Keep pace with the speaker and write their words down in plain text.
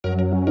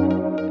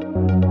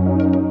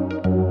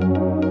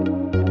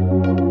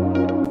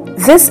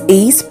This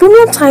is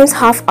Premium Times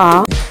Half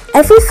Hour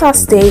every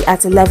Thursday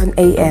at 11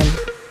 a.m.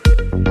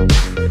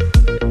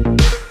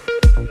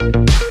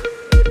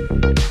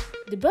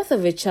 The birth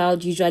of a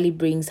child usually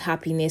brings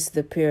happiness to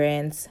the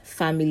parents,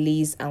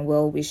 families, and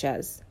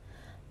well-wishers.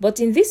 But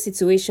in this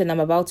situation I'm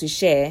about to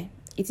share,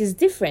 it is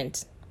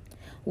different.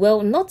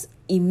 Well, not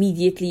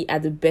immediately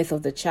at the birth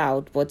of the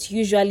child, but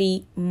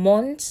usually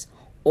months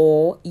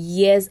or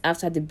years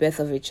after the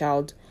birth of a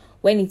child,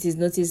 when it is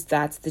noticed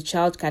that the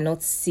child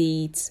cannot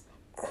sit,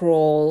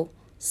 crawl,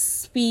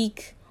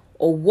 speak,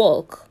 or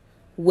walk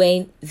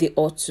when they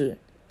ought to.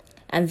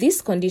 And this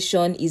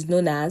condition is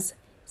known as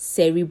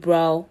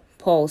cerebral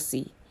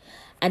palsy.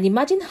 And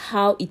imagine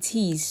how it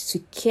is to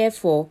care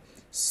for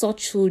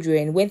such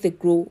children when they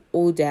grow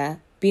older,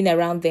 being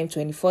around them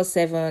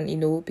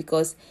 24/7,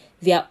 because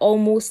they are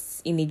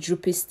almost in a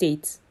droopy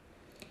state.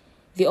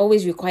 They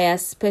always require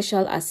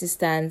special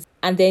assistance,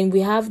 and then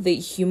we have the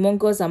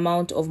humongous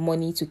amount of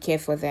money to care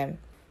for them.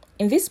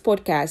 In this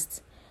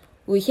podcast,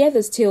 we hear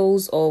the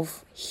tales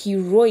of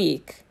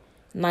heroic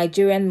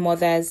Nigerian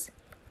mothers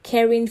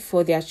caring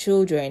for their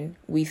children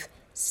with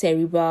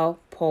cerebral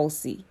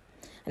palsy.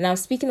 And I'm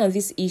speaking on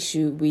this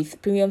issue with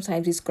Premium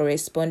Times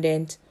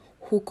correspondent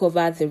who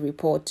covered the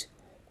report,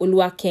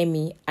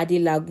 Kemi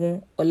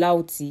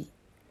Adelagun-Olaoti.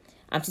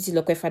 I'm Titi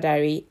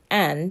Lokwe-Fadare,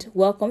 and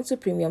welcome to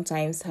Premium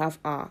Times Half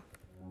Hour.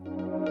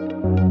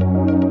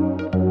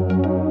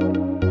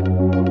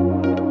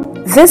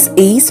 This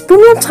is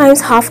Premium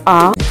Times Half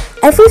Hour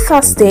every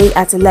Thursday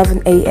at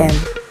 11 a.m.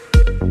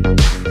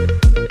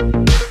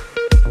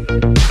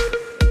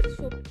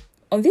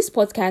 On this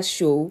podcast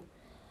show,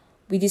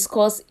 we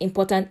discuss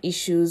important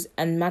issues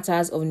and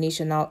matters of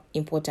national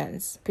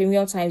importance.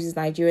 Premium Times is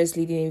Nigeria's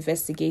leading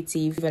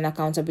investigative and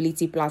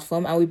accountability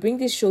platform, and we bring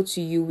this show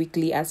to you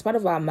weekly as part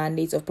of our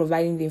mandate of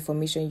providing the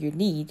information you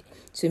need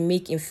to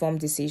make informed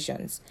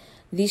decisions.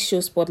 This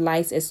show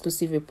spotlights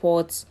exclusive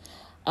reports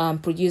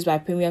produced by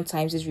Premium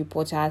Times'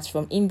 reporters,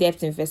 from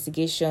in-depth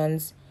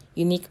investigations,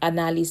 unique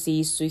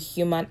analysis to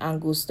human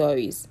angle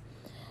stories.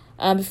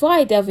 Before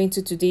I delve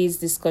into today's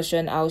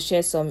discussion, I'll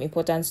share some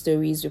important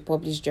stories we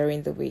published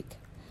during the week.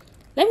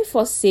 Let me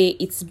first say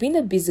it's been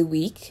a busy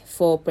week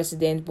for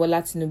President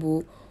Bola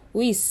Tinubu,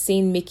 who is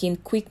seen making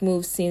quick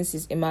moves since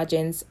his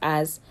emergence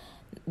as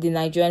the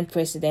Nigerian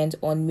president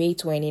on May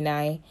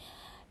 29.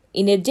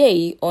 In a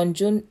day, on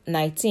June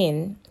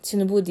 19,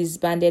 Tinubu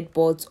disbanded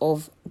boards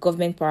of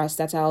government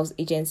parastatals,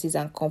 agencies,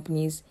 and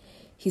companies.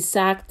 He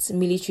sacked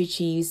military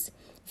chiefs,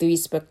 the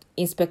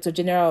Inspector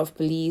General of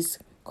Police,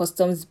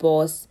 Customs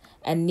boss,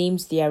 and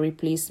named their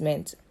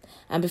replacement.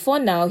 And before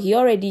now, he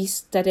already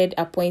started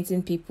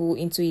appointing people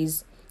into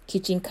his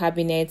kitchen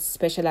cabinet,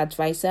 special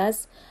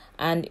advisors,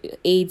 and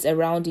aides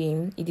around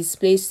him. He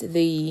displaced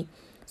the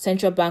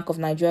Central Bank of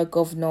Nigeria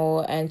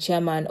governor and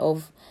chairman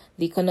of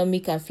the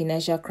Economic and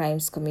Financial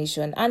Crimes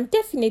Commission. And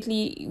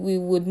definitely, we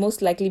would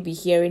most likely be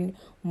hearing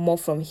more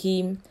from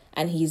him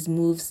and his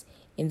moves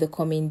in the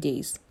coming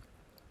days.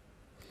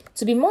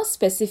 To be more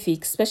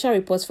specific, special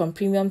reports from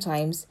Premium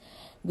Times,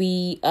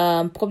 we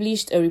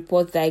published a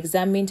report that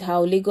examined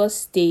how Lagos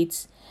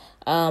State's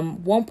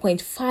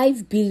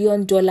 $1.5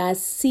 billion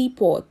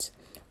seaport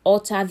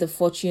altered the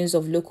fortunes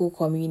of local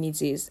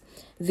communities.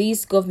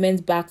 These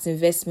government-backed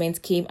investments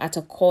came at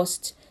a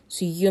cost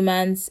to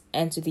humans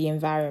and to the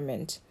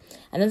environment.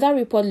 Another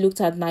report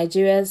looked at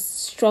Nigeria's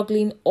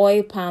struggling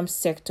oil palm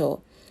sector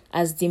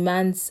as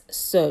demands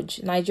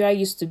surge. Nigeria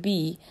used to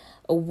be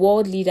a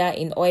world leader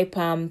in oil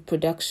palm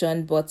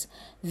production, but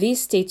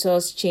this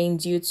status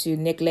changed due to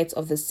neglect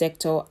of the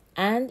sector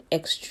and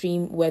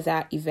extreme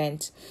weather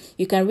events.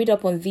 You can read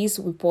up on these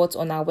reports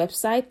on our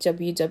website,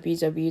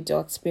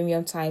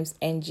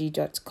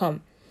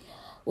 www.premiumtimesng.com.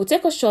 We'll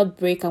take a short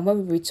break, and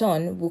when we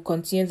return, we'll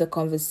continue the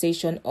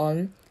conversation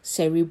on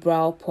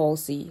cerebral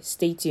palsy.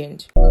 Stay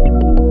tuned.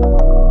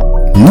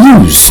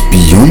 News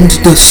beyond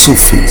the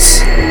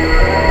surface.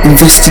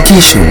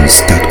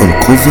 Investigations that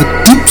uncover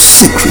deep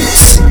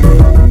secrets.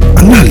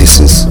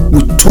 Analysis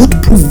with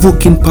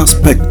thought-provoking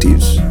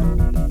perspectives.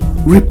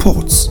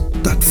 Reports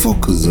that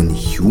focus on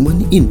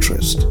human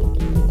interest.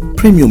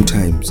 Premium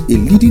Times, a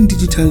leading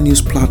digital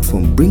news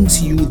platform,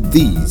 brings you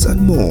these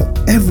and more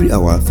every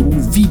hour through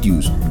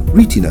videos,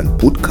 written and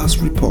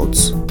podcast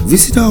reports.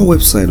 Visit our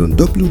website on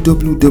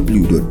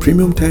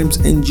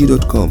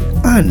www.premiumtimesng.com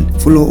and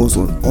follow us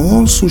on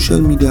all social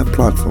media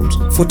platforms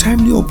for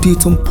timely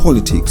updates on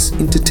politics,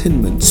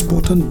 entertainment,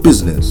 sport and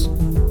business.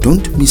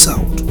 Don't miss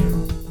out.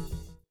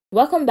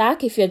 Welcome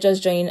back. If you're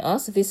just joining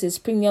us, this is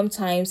Premium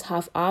Times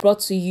Half Hour,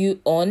 brought to you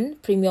on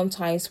Premium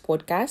Times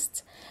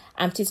Podcast.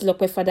 I'm Titi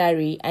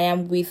Lokwe-Fadare. I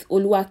am with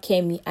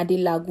Kemi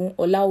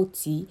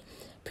Adelagun-Olaoti,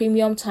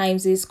 Premium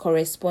Times'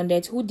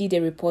 correspondent, who did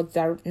a report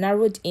that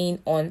narrowed in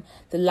on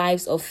the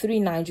lives of 3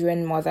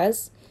 Nigerian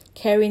mothers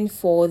caring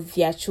for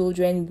their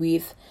children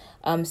with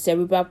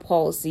cerebral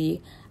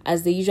palsy,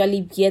 as they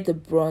usually bear the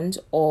brunt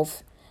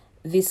of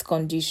this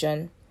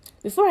condition.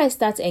 Before I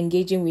start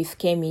engaging with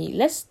Kemi,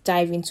 let's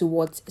dive into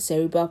what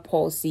cerebral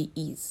palsy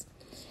is.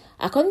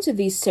 According to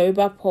the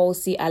Cerebral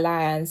Palsy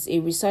Alliance, a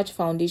research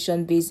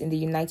foundation based in the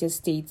United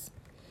States,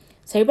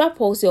 cerebral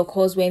palsy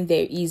occurs when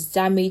there is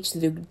damage to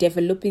the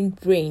developing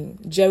brain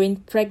during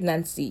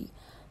pregnancy,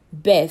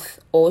 birth,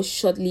 or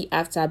shortly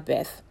after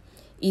birth.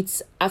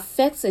 It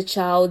affects a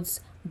child's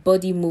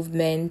body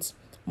movement,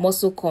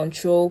 muscle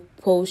control,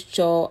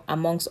 posture,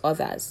 amongst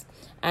others.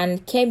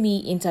 And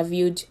Kemi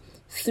interviewed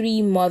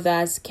 3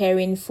 mothers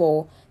caring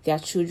for their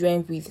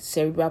children with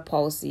cerebral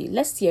palsy.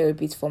 Let's hear a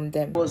bit from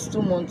them. He was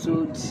 2 months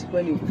old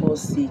when he fell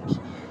sick,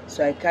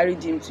 so I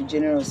carried him to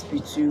General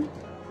Hospital.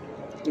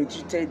 They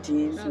treated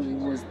him, so he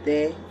was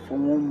there for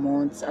 1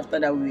 month. After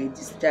that, we were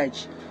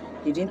discharged.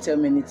 He didn't tell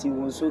me anything, it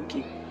was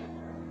okay.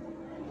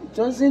 It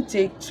doesn't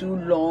take too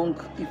long,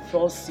 he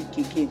fell sick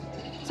again.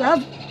 So I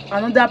have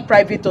another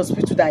private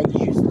hospital that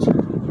I used,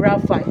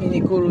 Rafa in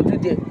Ikorodu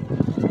there.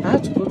 I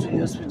had to go to the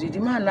hospital. The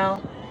man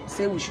now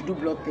say we should do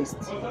blood test.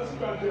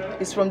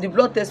 It's from the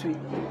blood test we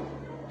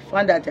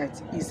found out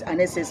that he's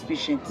an SS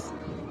patient.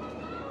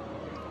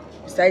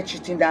 We started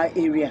treating that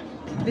area.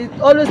 They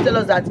always tell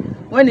us that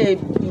when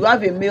you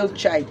have a male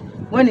child,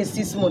 when he's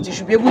 6 months, you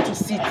should be able to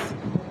sit.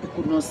 He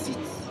could not sit.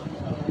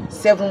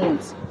 7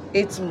 months,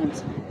 8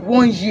 months,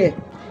 1 year.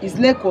 His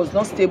neck was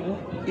not stable.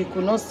 He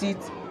could not sit.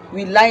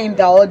 We lie him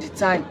down all the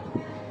time.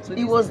 So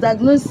he was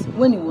diagnosed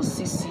when he was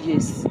 6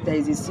 years. That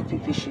is a CP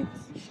patient.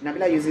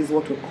 Nabila uses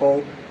what we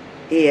call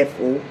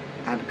AFO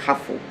and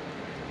CAFO.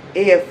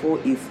 AFO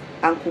is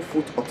ankle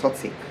foot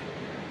orthotic,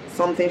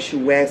 something she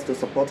wears to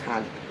support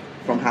her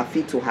from her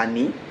feet to her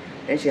knee.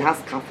 Then she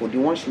has CAFO, the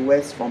one she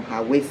wears from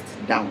her waist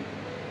down.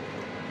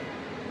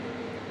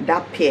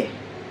 That pair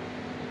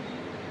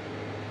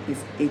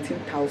is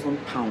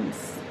 18,000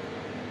 pounds,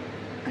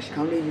 and she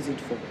can only use it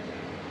for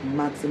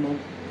maximum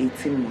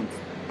 18 months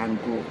and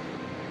grow.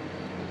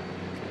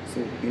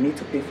 So you need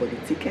to pay for the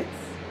tickets,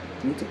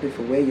 you need to pay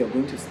for where you're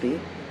going to stay,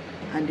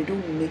 and they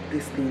don't make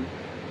this thing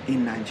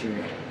in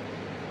Nigeria.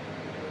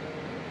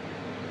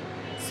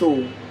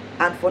 So,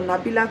 and for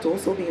Nabila to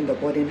also be in the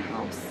boarding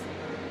house,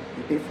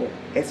 you pay for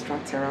extra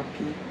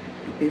therapy,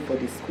 you pay for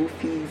the school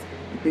fees,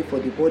 you pay for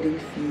the boarding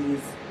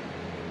fees.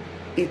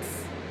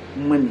 It's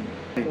money.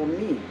 For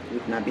me,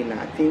 with Nabila,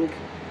 I think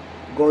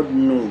God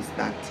knows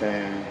that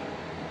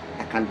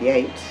I can bear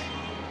it.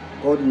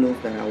 God knows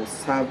that I will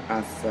serve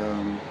as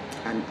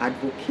an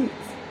advocate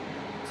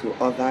to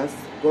others.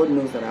 God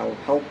knows that I will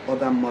help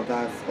other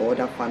mothers or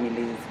other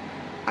families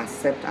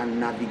accept and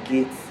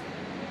navigate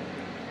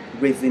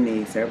raising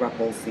a cerebral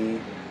palsy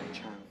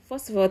child.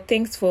 First of all,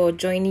 thanks for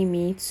joining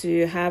me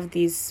to have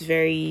this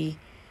very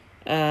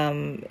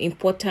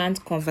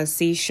important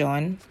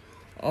conversation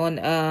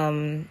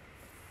on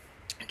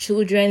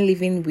children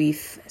living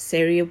with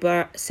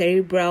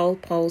cerebral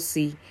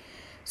palsy.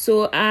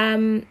 So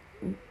when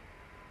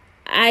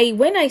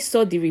I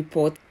saw the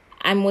report,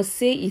 I must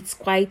say it's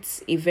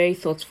quite a very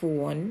thoughtful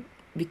one,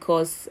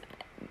 because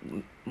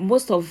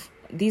most of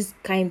these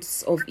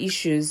kinds of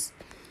issues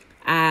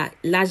are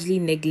largely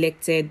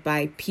neglected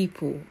by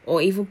people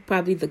or even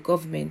probably the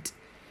government,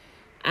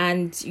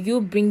 and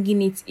you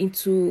bringing it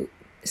into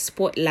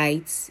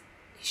spotlight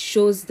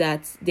shows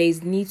that there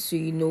is need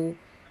to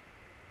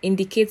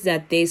indicate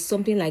that there's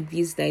something like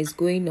this that is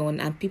going on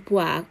and people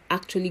are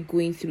actually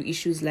going through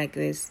issues like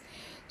this.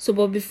 So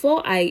but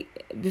before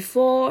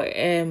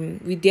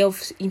we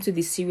delve into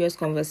the serious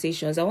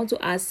conversations, I want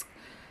to ask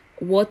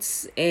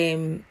what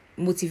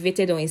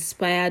motivated or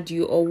inspired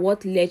you, or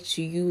what led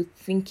to you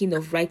thinking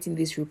of writing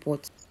this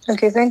report?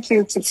 Okay, thank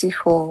you, Titi,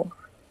 for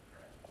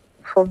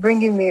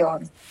bringing me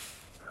on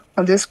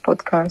this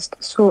podcast.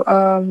 So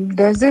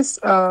there's this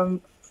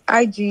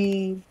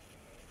IG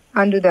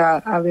handle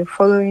that I've been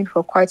following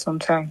for quite some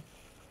time,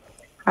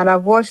 and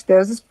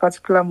there's this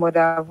particular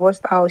mother. I've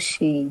watched how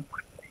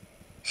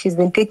she's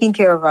been taking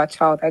care of her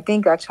child. I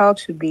think her child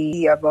should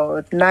be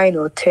about 9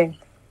 or 10,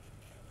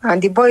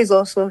 and the boy is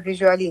also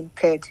visually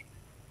impaired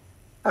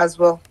as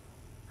well.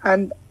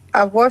 And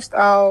I've watched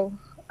how,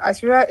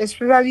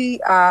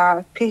 especially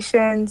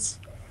patience,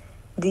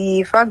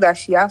 the fact that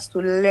she has to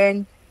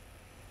learn.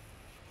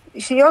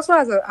 She also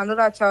has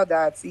another child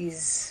that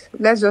is,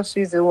 let's just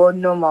use the word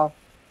normal.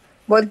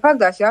 But the fact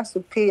that she has to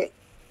pay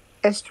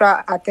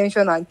extra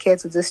attention and care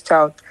to this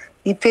child,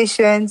 the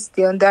patience,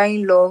 the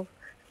undying love,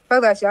 the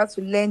fact that she has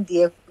to learn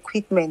the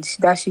equipment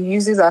that she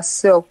uses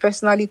herself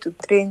personally to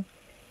train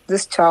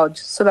this child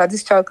so that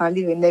this child can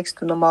live a next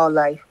to normal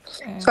life.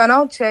 So I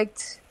now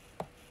checked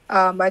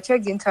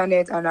the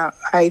internet, and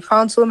I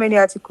found so many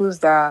articles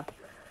that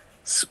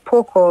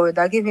spoke or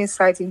that gave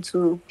insight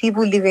into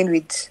people living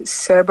with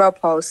cerebral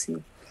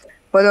palsy.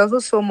 But there was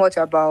also so much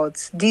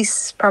about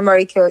these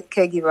primary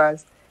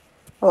caregivers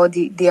or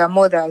their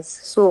mothers.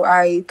 So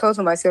I thought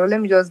to myself,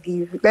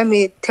 let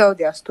me tell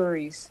their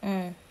stories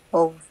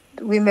of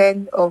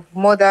women, of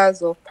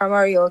mothers, of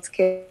primary health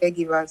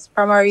caregivers,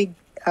 primary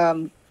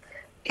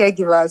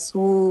caregivers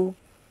who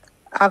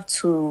have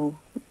to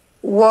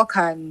work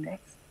and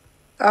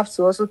have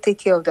to also take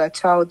care of their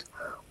child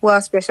who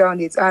has special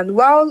needs. And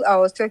while I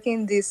was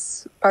checking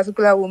this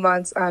particular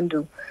woman's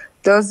handle,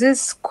 there was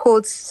this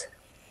quote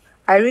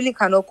I really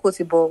cannot quote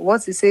it, but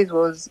what he said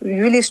was, it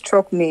really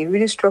struck me,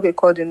 really struck a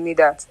chord in me,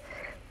 that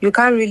you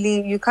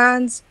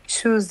can't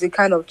choose the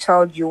kind of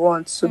child you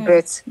want to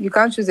birth. You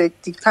can't choose the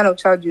kind of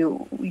child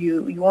you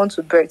want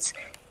to birth.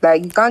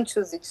 Like, you can't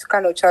choose the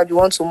kind of child you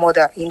want to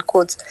mother, in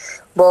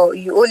quotes, but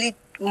you only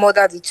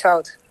mother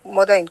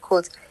in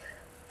quotes,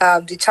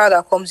 the child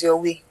that comes your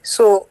way.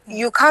 So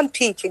you can't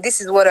pick, this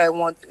is what I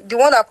want. The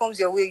one that comes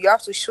your way, you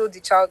have to show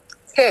the child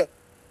care.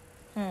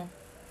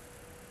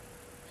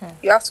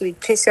 You have to be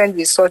patient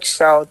with such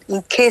child.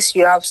 In case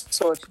you have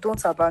such,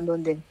 don't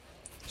abandon them.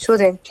 Show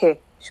them care.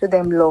 Show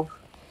them love.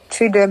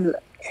 Treat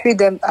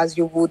them as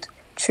you would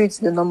treat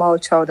the normal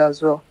child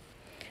as well.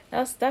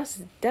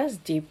 That's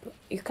deep.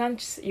 You can't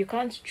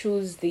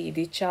choose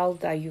the child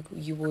that you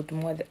would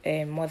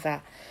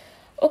mother.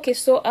 Okay,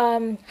 so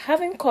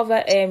having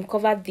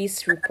covered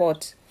this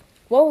report,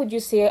 what would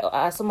you say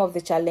are some of the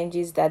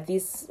challenges that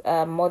these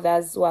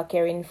mothers who are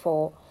caring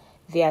for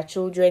their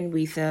children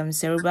with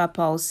cerebral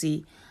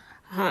palsy,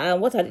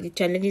 what are the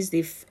challenges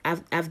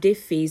have they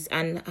faced,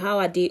 and how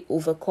are they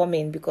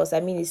overcoming? Because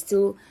it's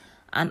still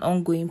an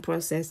ongoing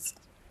process.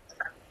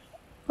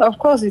 Of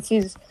course it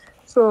is.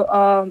 So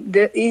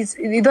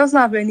it doesn't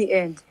have any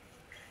end,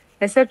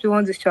 except you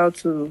want this child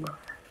to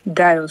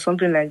die or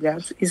something like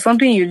that. It's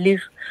something you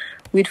live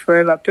with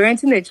forever.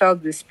 Parenting a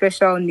child with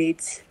special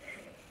needs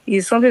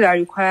is something that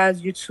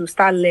requires you to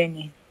start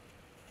learning.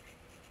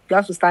 You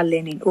have to start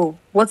learning. Oh,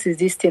 what is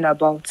this thing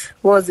about?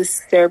 What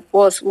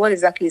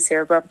exactly is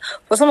cerebral?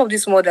 For some of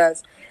these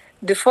mothers,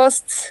 it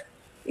was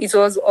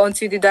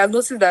until the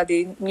diagnosis that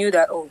they knew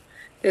that,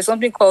 there's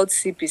something called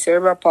CP,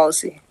 cerebral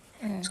palsy.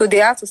 So they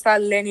have to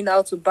start learning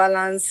how to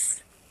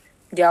balance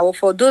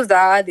for those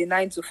that had a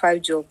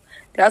 9-to-5 job,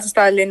 they have to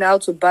start learning how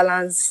to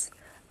balance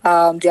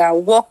their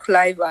work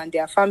life and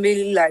their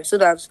family life, so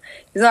that it's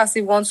not as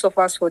if one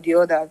suffers for the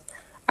other.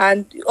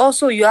 And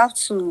also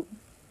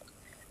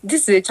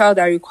this is a child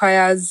that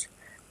requires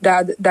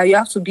that you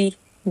have to be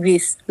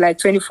with like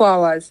 24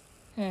 hours.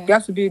 You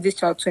have to be with this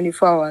child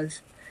 24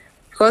 hours.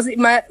 Because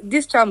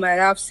this child might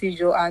have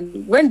seizure,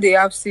 and when they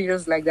have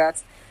seizures like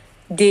that,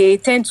 they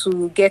tend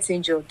to get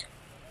injured.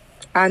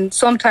 And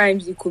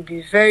sometimes it could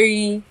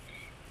be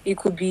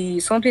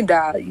something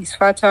that is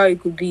fatal.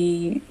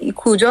 They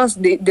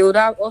would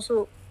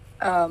also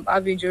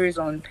have injuries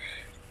on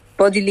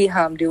bodily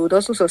harm. They would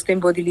also sustain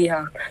bodily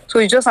harm. So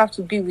you just have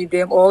to be with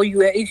them, or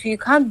if you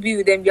can't be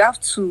with them, you have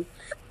to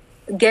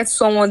get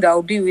someone that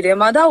will be with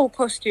them, and that will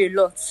cost you a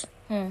lot.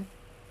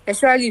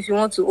 Especially if you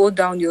want to hold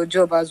down your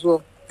job as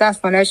well. That's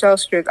financial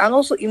stress and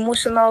also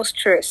emotional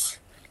stress.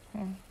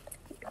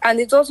 And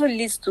it also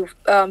leads to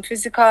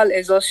physical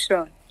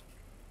exhaustion.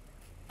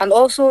 And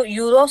also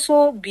you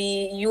also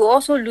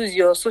lose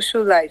your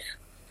social life.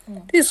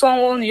 This is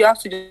someone you have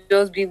to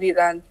just be with,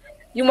 and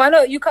you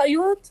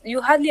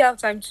hardly have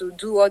time to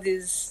do all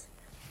this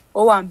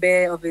and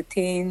bear of a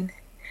thing,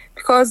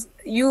 because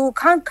you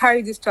can't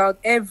carry this child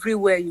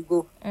everywhere you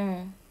go.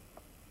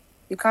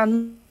 You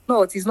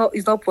cannot. It's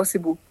not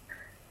possible.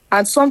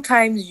 And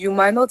sometimes you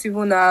might not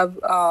even have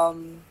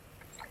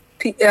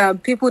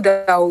people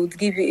that would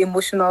give you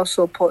emotional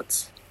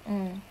support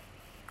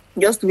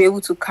just to be able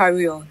to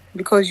carry on,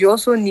 because you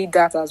also need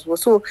that as well.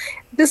 So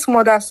this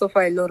mother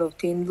suffer a lot of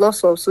things: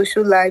 loss of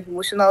social life,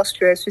 emotional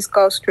stress,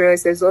 physical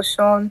stress,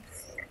 exhaustion,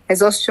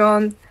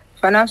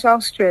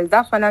 financial stress.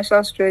 That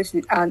financial stress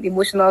and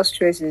emotional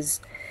stress is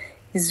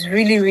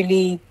really,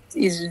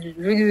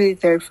 really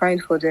terrifying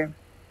for them.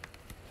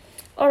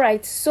 All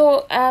right.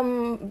 So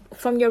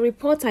from your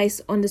report, I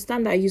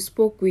understand that you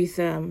spoke with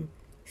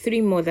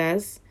 3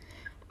 mothers,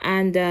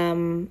 and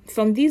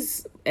from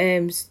these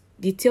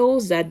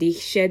details that they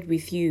shared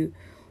with you,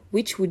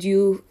 which would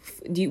you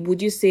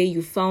say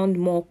you found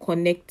more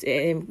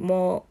connected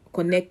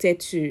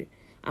to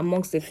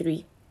amongst the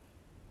 3?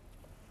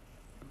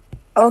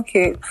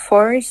 Okay,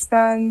 for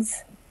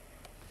instance,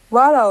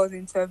 while I was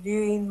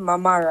interviewing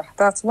Mamara,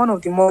 that's one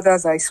of the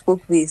mothers I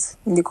spoke with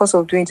in the course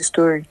of doing the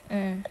story.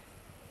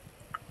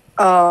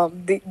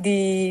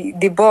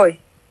 The boy,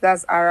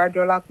 that's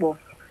Aradolapo,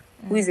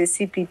 who is a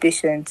CP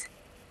patient,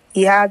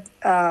 he had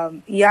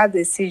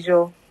a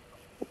seizure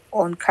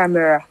on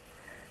camera,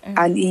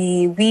 and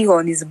he wee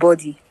on his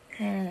body.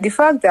 The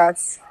fact that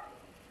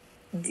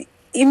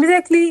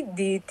immediately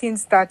the thing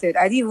started,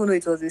 I didn't even know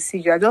it was a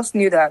seizure. I just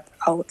knew that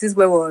this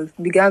boy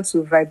began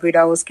to vibrate.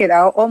 I was scared.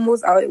 I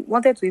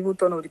wanted to even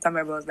turn off the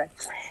camera, but I was like,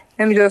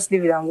 let me just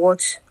leave it and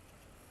watch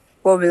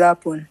what will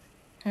happen.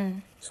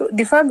 So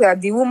the fact that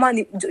the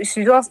woman,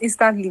 she just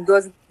instantly,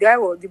 because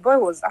the boy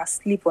was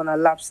asleep on her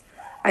laps,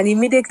 and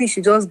immediately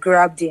she just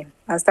grabbed him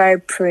and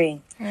started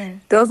praying.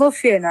 There was no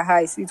fear in her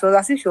eyes. It was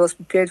as if she was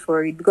prepared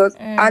for it, because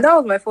and that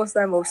was my first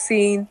time of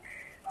seeing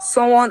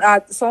someone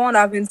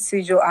having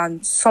seizure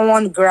and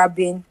someone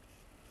grabbing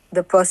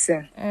the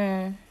person.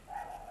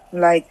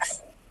 Like,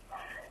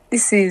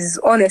 this is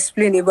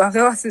unexplainable. I've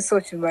never seen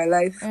such in my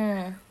life.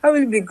 How will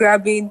you be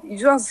grabbing?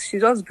 She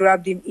just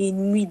grabbed him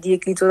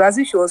immediately. It was as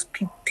if she was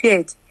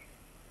prepared.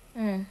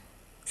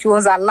 She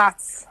was alert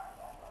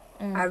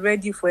and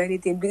ready for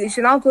anything. Because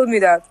she now told me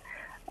that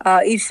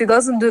if she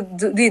doesn't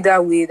do it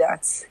that way,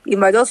 that it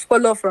might just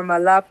fall off from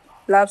her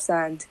laps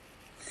and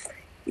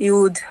it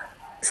would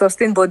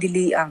sustain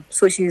bodily harm.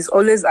 So she's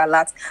always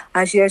alert,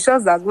 and she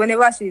ensures that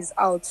whenever she's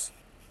out,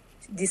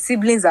 the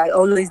siblings are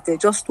always there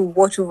just to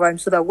watch over him,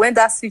 so that when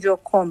that seizure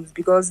comes,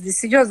 because the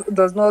seizure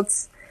is not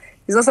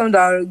something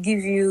that will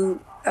give you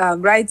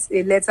write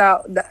a letter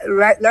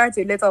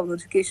of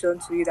notification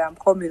to you that I'm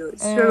coming.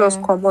 It's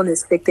just come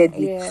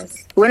unexpectedly.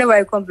 Yes. Whenever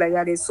it comes like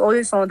that, it's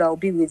always someone that will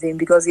be with him,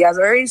 because he has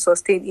already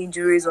sustained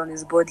injuries on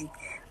his body,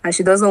 and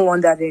she doesn't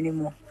want that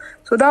anymore.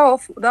 So that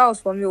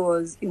was for me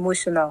was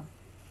emotional.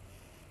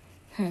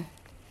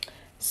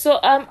 So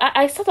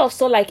I sort of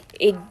saw like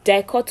a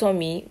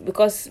dichotomy,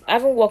 because I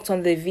haven't worked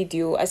on the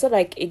video. I saw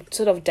like a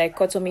sort of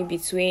dichotomy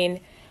between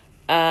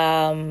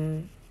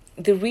the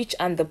rich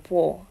and the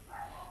poor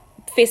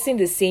facing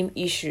the same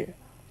issue.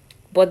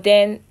 But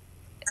then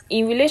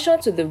in relation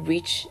to the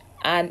rich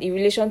and in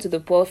relation to the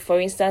poor, for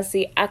instance,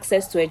 say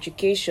access to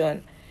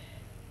education,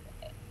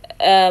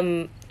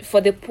 for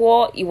the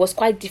poor it was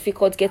quite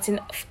difficult getting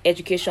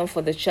education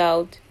for the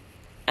child,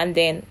 and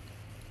then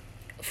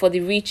for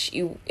the rich,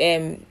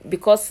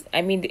 because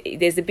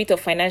there's a bit of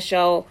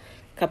financial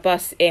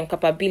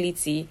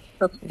capability,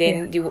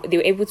 then they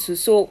were able to.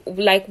 So,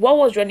 like, what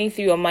was running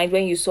through your mind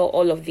when you saw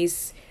all of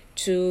these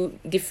two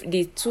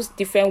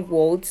different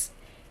worlds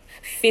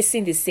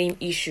facing the same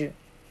issue?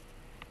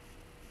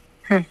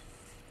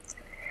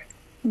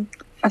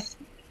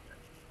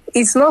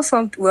 It's not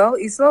something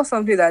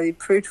that they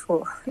prayed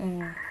for.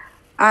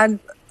 And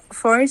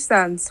for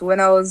instance,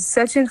 when I was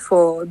searching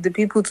for the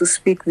people to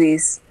speak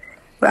with,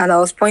 and I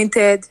was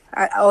pointed,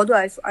 although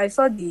I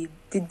saw the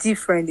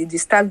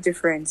stark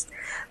difference.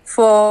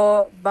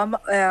 For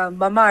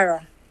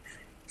Bamara,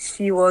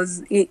 she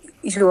was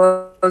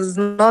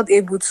not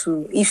able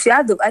to. If she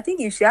had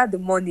the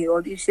money,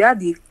 or if she had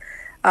the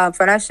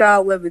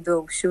financial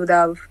wherewithal, she would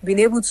have been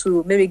able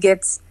to maybe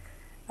get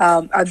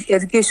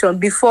education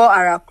before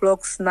our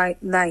clocks 9,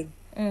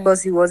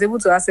 because he was able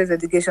to access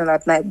education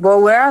at night. But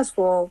whereas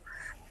for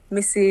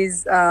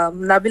Mrs.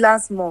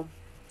 Nabila's mom,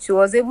 she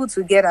was able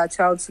to get her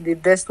child to the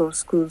best of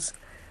schools.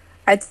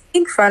 I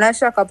think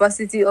financial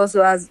capacity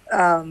also has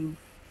a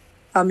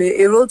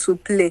role to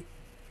play.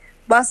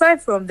 But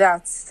aside from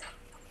that,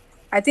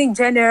 I think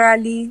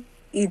generally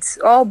it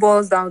all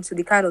boils down to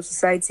the kind of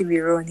society we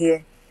run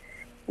here,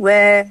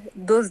 where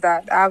those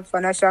that have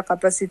financial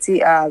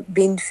capacity are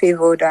being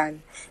favored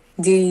and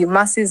the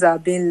masses are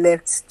being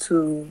left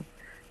to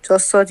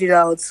just sort it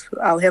out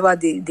however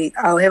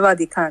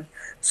they can.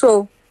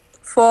 So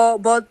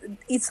but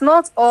it's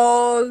not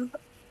all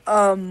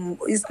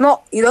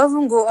it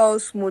doesn't go all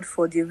smooth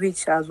for the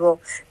rich as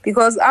well,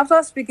 because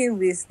after speaking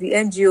with the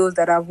NGOs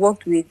that have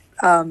worked with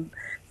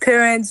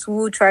parents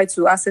who try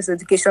to access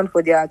education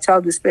for their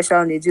child with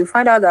special needs, you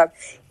find out that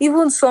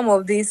even some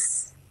of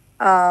these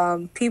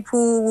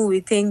people who we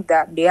think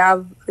that they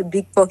have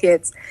big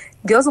pockets,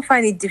 they also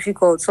find it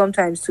difficult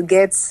sometimes to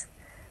get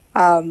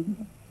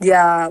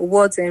their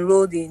wards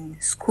enrolled in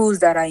schools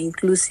that are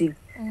inclusive.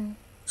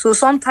 So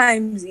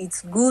sometimes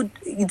it's good,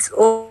 it's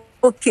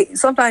okay.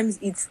 Sometimes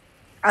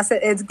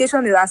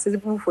education is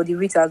accessible for the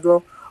rich as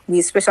well,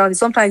 with special needs.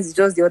 Sometimes it's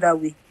just the other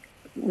way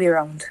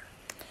around.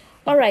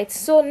 All right,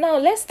 so now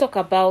let's talk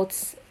about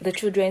the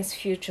children's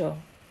future.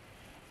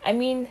 I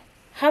mean,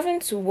 having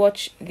to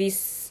watch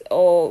this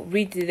or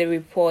read the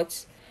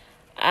report,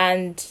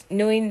 and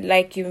knowing,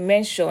 like you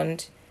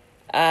mentioned,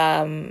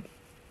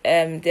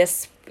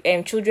 there's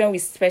children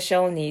with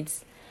special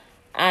needs,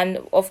 and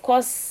of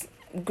course,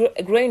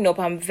 growing up,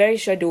 I'm very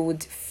sure they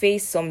would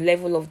face some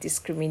level of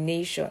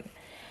discrimination,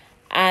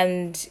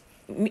 and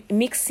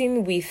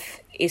mixing with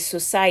a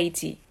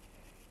society,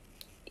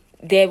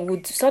 there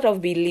would sort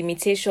of be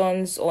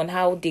limitations on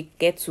how they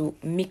get to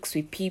mix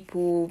with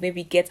people,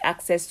 maybe get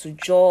access to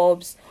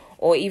jobs,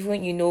 or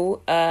even,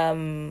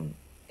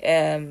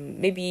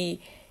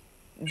 maybe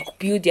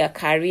build their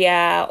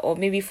career, or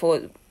maybe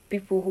for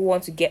people who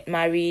want to get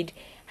married,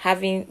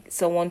 having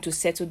someone to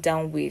settle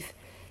down with.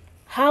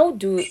 How are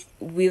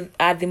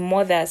the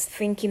mothers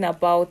thinking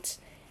about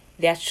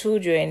their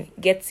children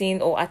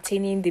getting or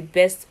attaining the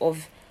best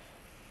of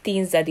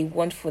things that they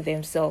want for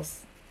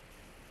themselves?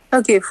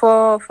 Okay,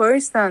 for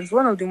instance,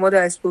 one of the mothers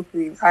I spoke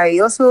with, I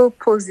also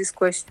posed this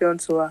question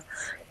to her.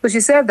 So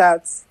she said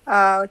that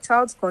our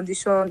child's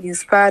condition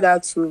inspired her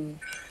to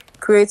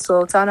create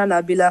Sultana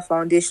Nabila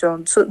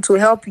Foundation to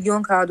help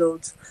young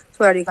adults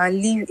so that they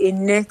can live a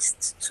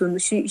next to.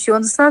 She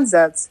understands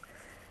that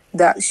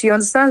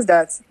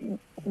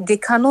they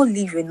cannot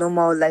live a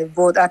normal life,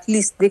 but at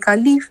least they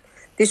can live.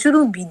 They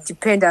shouldn't be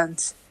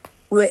dependent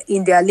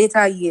in their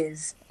later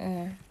years.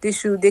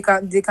 They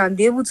can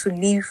be able to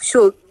live.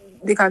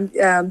 They can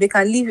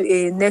live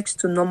a next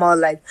to normal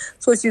life.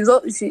 So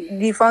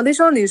the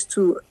foundation is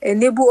to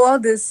enable all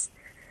this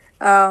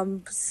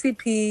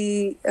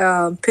CP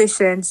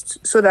patients,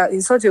 so that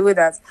in such a way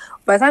that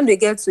by the time they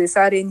get to a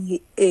certain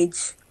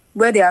age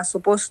where they are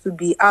supposed to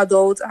be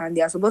adults and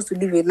they are supposed to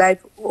live a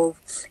life of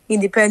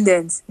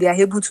independence, they are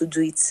able to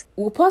do it.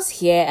 We'll pause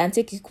here and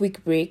take a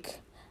quick break.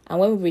 And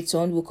when we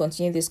return, we'll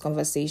continue this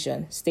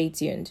conversation. Stay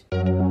tuned.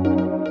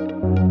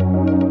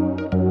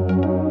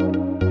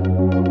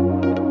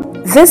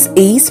 This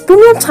is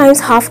Premium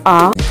Times Half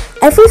Hour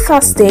every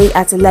Thursday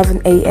at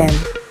 11 a.m.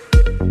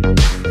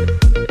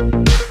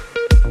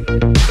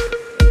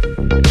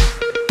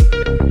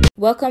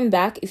 Welcome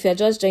back. If you're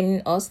just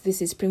joining us,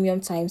 this is Premium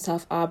Times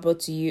Half Hour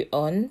brought to you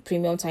on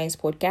Premium Times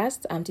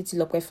Podcast. I'm Titi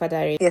Lokwe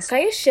Fadare. Yes.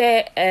 Can you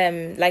share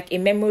like a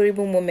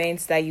memorable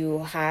moment that you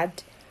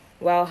had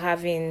while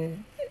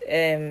having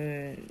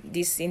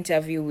this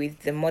interview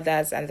with the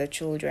mothers and the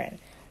children?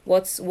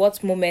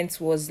 What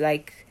moment was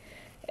like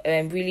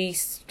really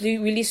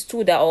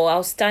stood out or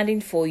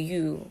outstanding for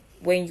you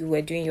when you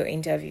were doing your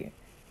interview?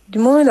 The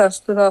moment that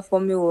stood out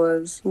for me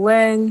was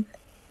when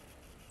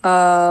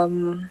a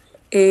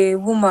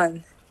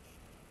woman,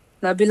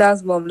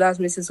 Nabila's mom, that's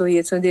Mrs.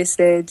 Oyetunde,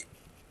 said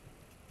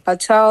her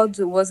child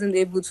wasn't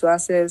able to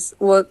access.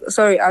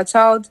 Her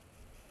child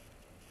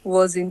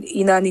was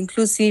in an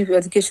inclusive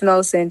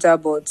educational center,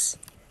 but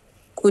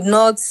could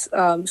not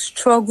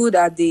struggled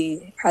at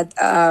the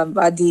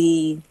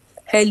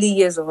early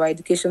years of her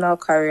educational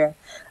career.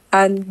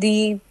 And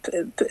the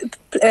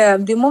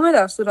moment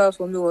that stood out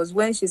for me was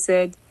when she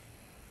said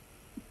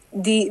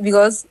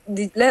let's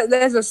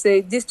just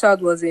say this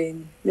child was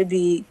in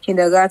maybe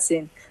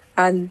kindergarten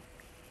and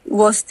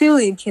was still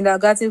in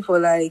kindergarten for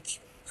like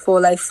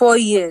 4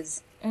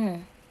 years.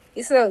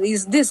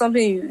 Is this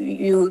something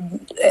you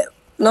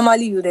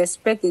normally you'd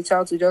expect a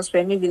child to just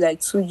spend maybe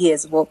like 2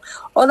 years, but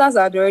others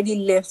had already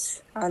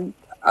left and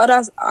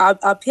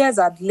our peers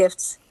had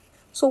left.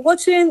 So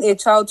watching a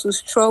child to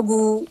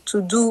struggle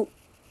to do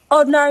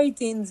ordinary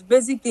things,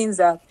 basic things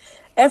that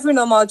every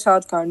normal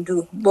child can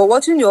do, but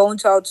watching your own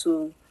child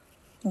to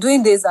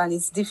doing this and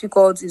it's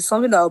difficult is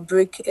something that will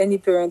break any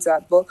parent's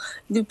heart. But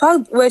the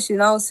part where she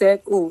now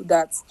said,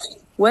 that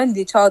when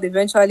the child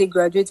eventually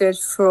graduated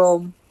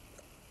from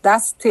that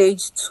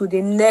stage to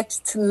the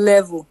next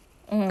level,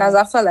 that's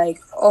after like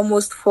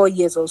almost 4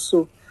 years or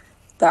so,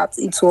 that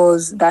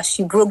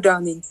she broke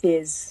down in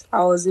tears.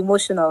 I was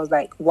emotional. I was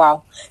like,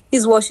 wow,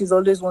 this is what she's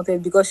always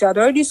wanted, because she had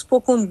already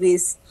spoken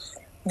with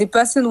the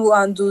person who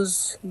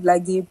handles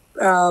like the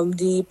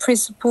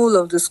principal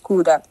of the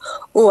school that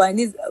I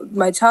need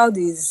my child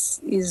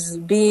is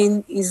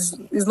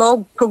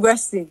not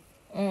progressing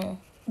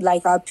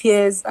like our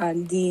peers,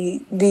 and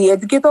the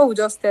educator will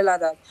just tell her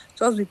that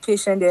just be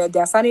patient.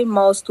 There are certain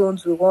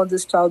milestones we want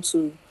this child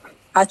to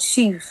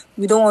achieve.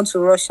 We don't want to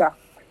rush her.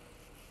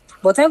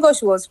 But thank God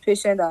she was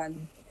patient,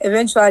 and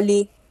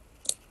eventually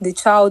the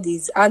child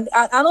is and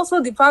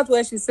also the part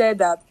where she said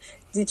that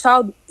the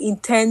child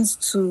intends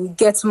to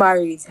get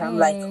married. I'm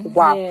like,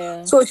 wow.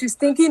 Yeah. So she's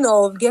thinking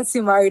of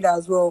getting married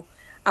as well.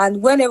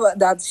 And whenever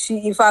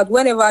she's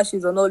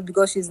on holiday,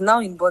 because she's now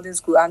in boarding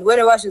school, and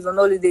whenever she's on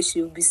holiday,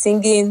 she'll be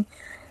singing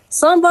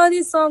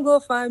somebody's song, Go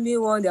Find Me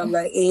One Day. I'm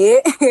like,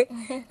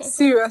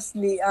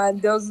 seriously.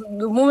 And there was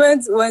the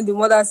moment when the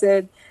mother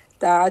said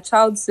that her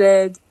child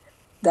said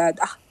that,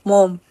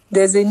 Mom,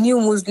 there's a new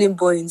Muslim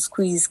boy in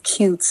school, he's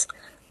cute.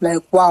 I'm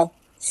like, wow.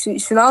 She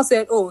now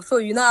said, so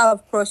you now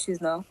have crushes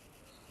now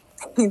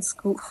in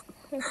school.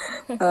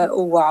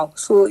 Oh wow.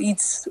 So it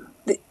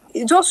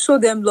just show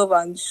them love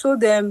and show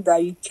them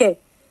that you care.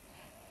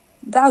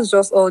 That's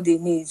just all they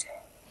need.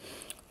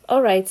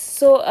 All right.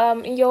 So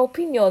in your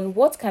opinion,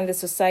 what can the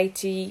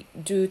society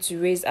do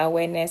to raise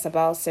awareness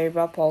about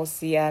cerebral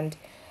palsy, and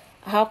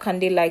how can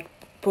they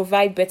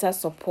provide better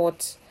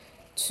support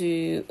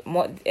to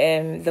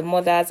the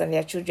mothers and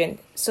their children,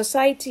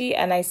 society,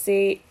 and I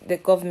say the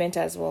government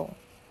as well?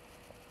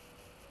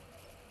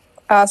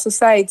 Our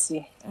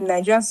society,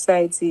 Nigerian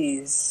society,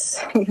 is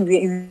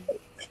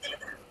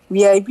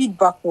we are a bit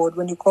backward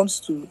when it comes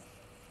to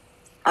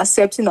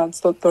accepting and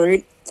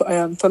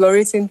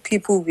tolerating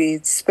people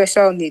with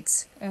special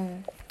needs.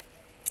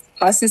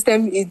 Our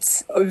system,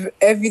 it's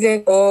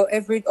evident,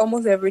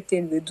 almost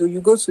everything we do.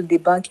 You go to the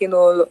banking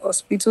or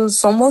hospitals.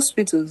 Some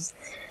hospitals,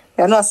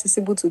 they are not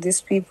accessible to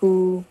these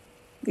people.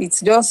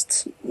 It's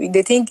just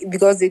they think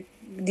because the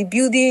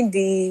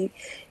building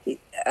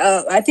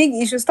I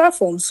think it should start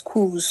from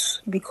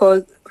schools,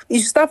 because it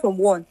should start from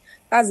one.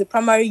 That's the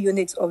primary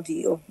unit of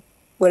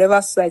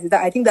whatever society.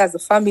 I think that's the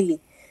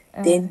family.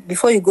 Then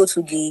before you go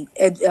to the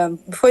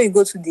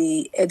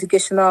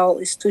educational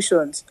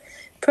institutions,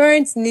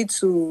 parents need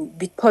to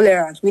be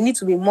tolerant. We need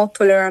to be more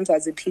tolerant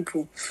as a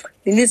people.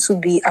 We need to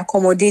be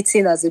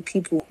accommodating as a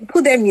people.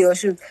 Put them in your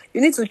shoes.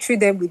 You need to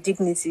treat them with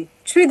dignity.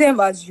 Treat them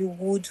as you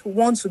would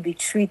want to be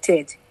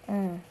treated.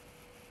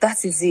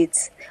 That is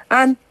it.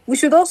 And we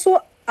should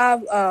also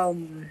have,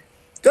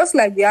 just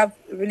like we have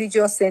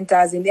religious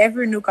centers in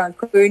every nook and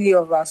cranny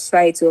of our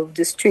society, of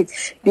the street.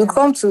 You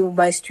come to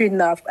my street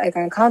now, I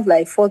can count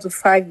like 4 to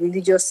 5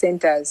 religious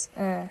centers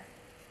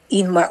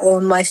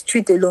on my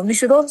street alone. We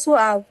should also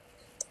have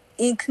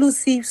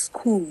inclusive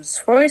schools.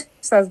 For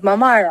instance,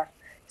 Mamara,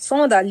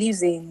 someone that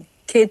lives in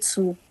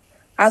K2,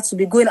 has to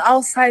be going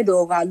outside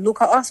of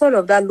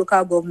that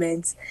local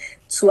government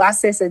to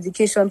access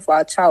education for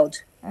our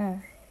child.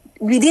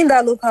 within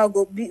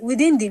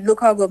the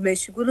local government,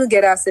 she couldn't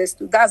get access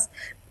to. That's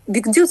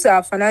due to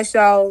her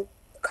financial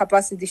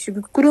capacity. She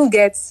couldn't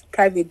get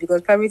private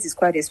because private is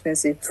quite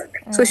expensive.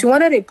 So she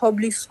wanted a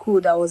public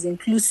school that was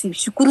inclusive.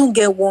 She couldn't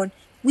get one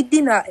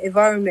within her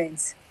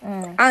environment.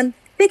 And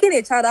taking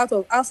a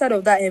child outside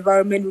of that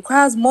environment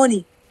requires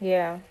money.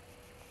 Yeah.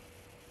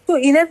 So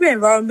in every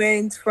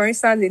environment, for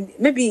instance,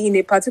 maybe in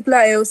a particular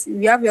LC,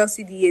 we have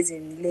LCDAs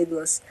in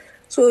Lagos.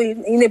 So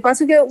in a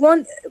particular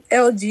one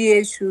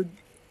LGA,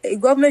 a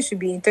government should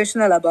be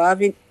intentional about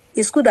having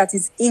a school that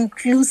is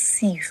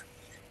inclusive.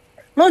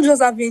 Not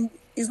just having,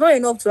 it's not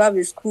enough to have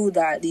a school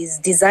that is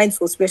designed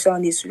for special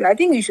needs. I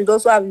think you should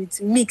also have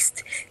it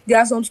mixed. There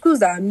are some schools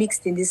that are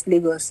mixed in this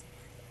Lagos.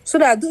 So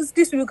that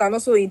these people can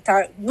also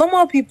interact.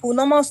 Normal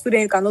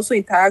students can also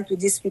interact with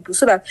these people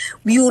so that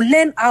we will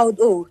learn how,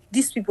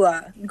 these people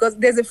are. Because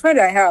there's a friend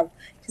I have,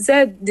 she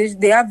said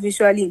they have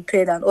visually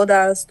impaired and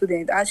other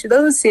students, and she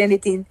doesn't see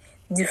anything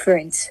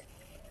different.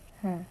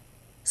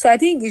 So I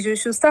think you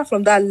should start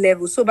from that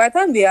level. So by the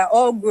time we are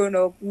all grown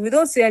up, we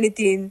don't see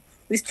anything.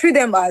 We treat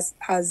them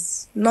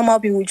as normal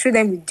people. We treat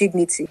them with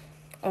dignity.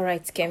 All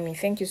right, Kemi,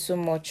 thank you so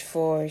much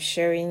for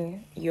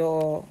sharing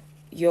for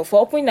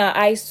opening our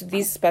eyes to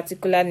this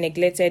particular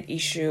neglected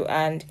issue,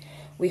 and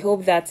we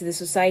hope that the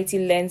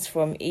society learns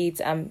from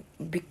it and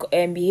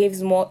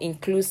behaves more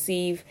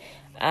inclusive,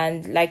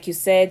 and like you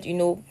said,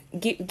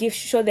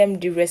 show them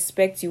the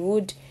respect you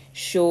would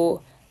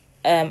show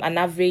an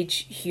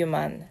average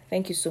human.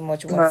 Thank you so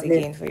much once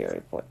again for your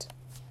report.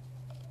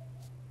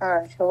 All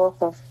right, you're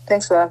welcome.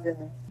 Thanks for having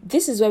me.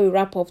 This is where we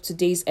wrap up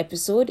today's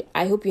episode.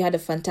 I hope you had a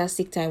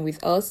fantastic time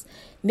with us.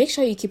 Make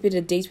sure you keep it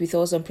a date with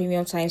us on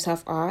Premium Times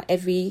Half Hour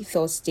every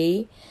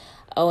Thursday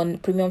on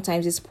Premium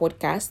Times'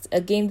 podcast.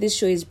 Again, this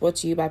show is brought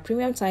to you by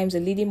Premium Times,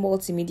 a leading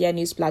multimedia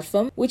news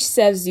platform, which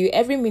serves you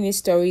every minute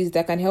stories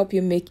that can help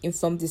you make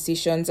informed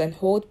decisions and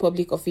hold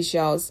public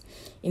officials,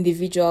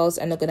 individuals,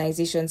 and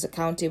organizations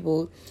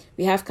accountable.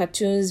 We have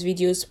cartoons,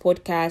 videos,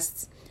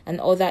 podcasts, and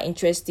other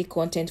interesting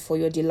content for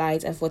your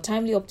delight. And for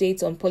timely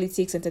updates on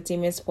politics,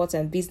 entertainment, sports,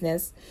 and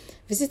business,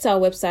 visit our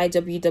website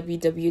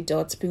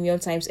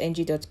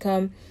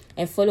www.premiumtimesng.com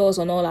and follow us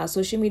on all our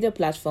social media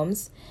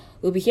platforms.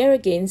 We'll be here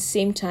again,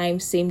 same time,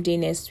 same day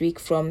next week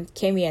from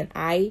Kemi and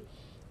I,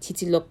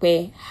 Titi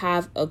Lope.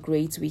 Have a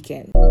great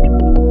weekend.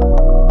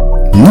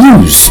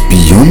 News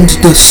beyond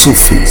the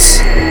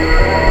surface.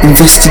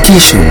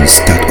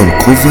 Investigations that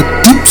uncover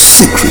deep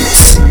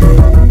secrets.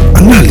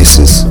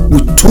 Analysis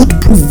with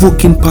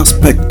thought-provoking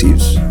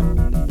perspectives.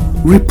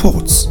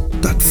 Reports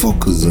that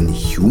focus on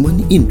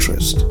human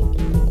interest.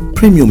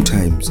 Premium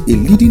Times, a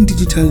leading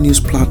digital news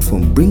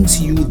platform, brings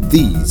you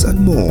these and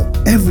more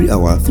every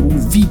hour through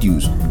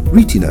videos,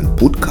 written and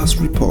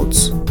podcast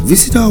reports.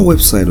 Visit our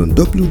website on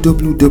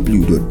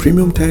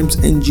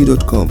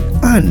www.premiumtimesng.com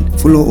and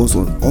follow us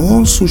on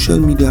all social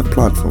media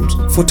platforms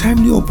for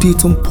timely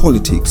updates on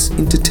politics,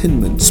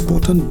 entertainment,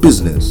 sport and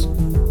business.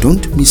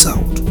 Don't miss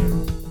out.